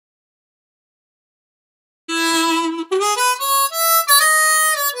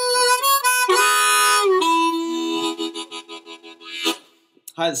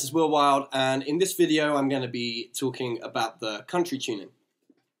Hi, this is Wilde, and in this video I'm going to be talking about the country tuning.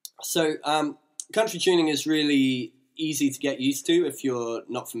 So country tuning is really easy to get used to if you're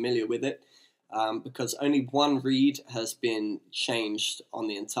not familiar with it, because only one reed has been changed on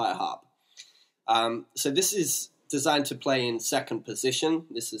the entire harp. So this is designed to play in second position.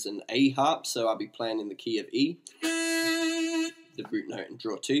 This is an A harp, so I'll be playing in the key of E, the root note in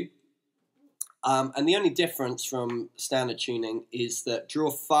draw 2. And the only difference from standard tuning is that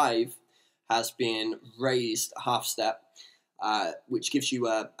draw 5 has been raised a half step, which gives you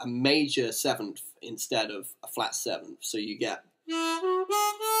a major 7th instead of a flat 7th. So you get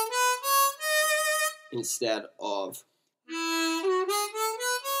instead of,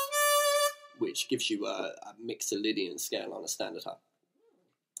 which gives you a Mixolydian scale on a standard harp.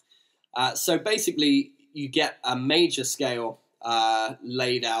 So basically you get a major scale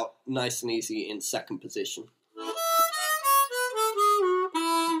laid out nice and easy in second position.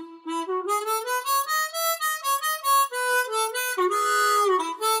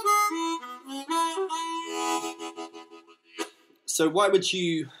 So why would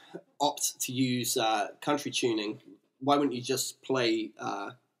you opt to use country tuning? Why wouldn't you just play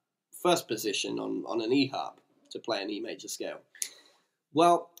first position on an E harp to play an E major scale?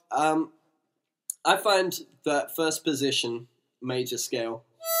 Well, I find that first position major scale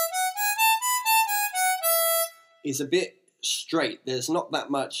is a bit straight. There's not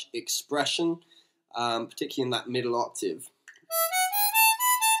that much expression, particularly in that middle octave.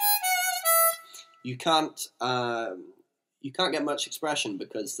 You can't get much expression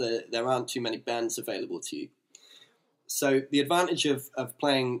because there aren't too many bends available to you. So the advantage of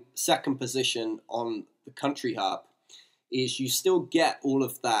playing second position on the country harp is you still get all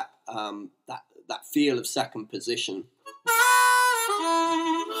of that that feel of second position.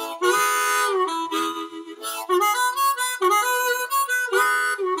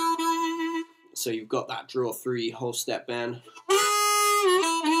 So you've got that draw 3 whole step bend,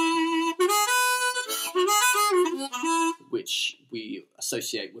 which we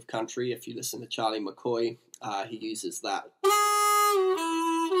associate with country. If you listen to Charlie McCoy, he uses that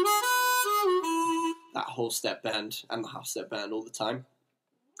whole step bend and the half step bend all the time.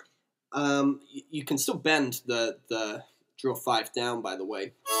 You can still bend the draw 5 down, by the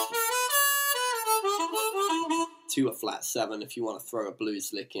way, to a flat 7 if you want to throw a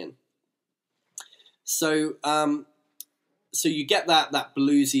blues lick in. So so you get that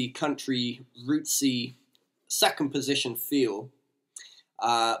bluesy, country, rootsy second position feel,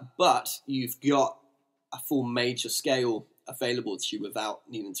 but you've got a full major scale available to you without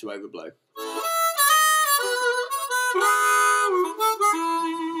needing to overblow.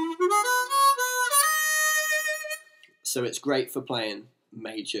 So it's great for playing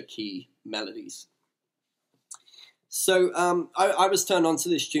major key melodies. So I was turned on to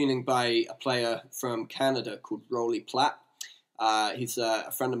this tuning by a player from Canada called Rolly Platt. He's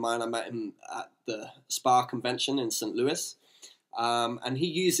a friend of mine. I met him at the SPA convention in St. Louis. And he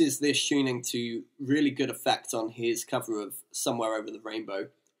uses this tuning to really good effect on his cover of Somewhere Over the Rainbow.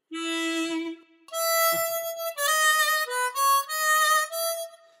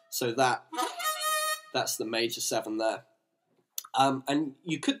 So that's the major 7 there. And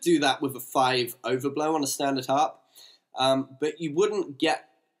you could do that with a 5 overblow on a standard harp, but you wouldn't get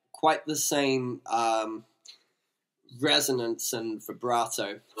quite the same resonance and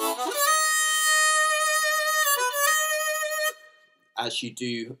vibrato as you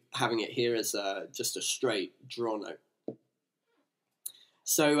do having it here as just a straight draw note.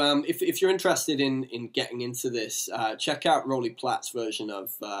 So if you're interested in getting into this, check out Rolly Platt's version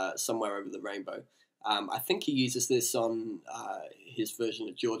of Somewhere Over the Rainbow. I think he uses this on his version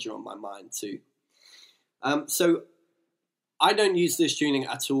of Georgia on My Mind too. So I don't use this tuning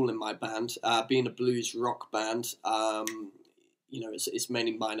at all in my band. Being a blues rock band, you know, it's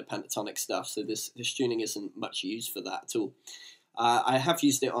mainly minor pentatonic stuff, so this tuning isn't much used for that at all. I have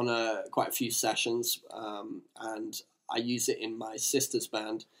used it on quite a few sessions, and I use it in my sister's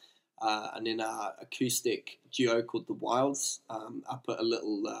band and in our acoustic duo called the Wildes. I'll put a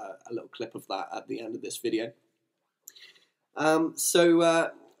little clip of that at the end of this video. So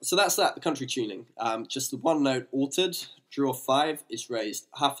that's that, the country tuning. Just the one note altered. Draw 5 is raised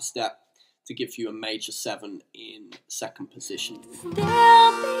half a step to give you a major 7 in second position.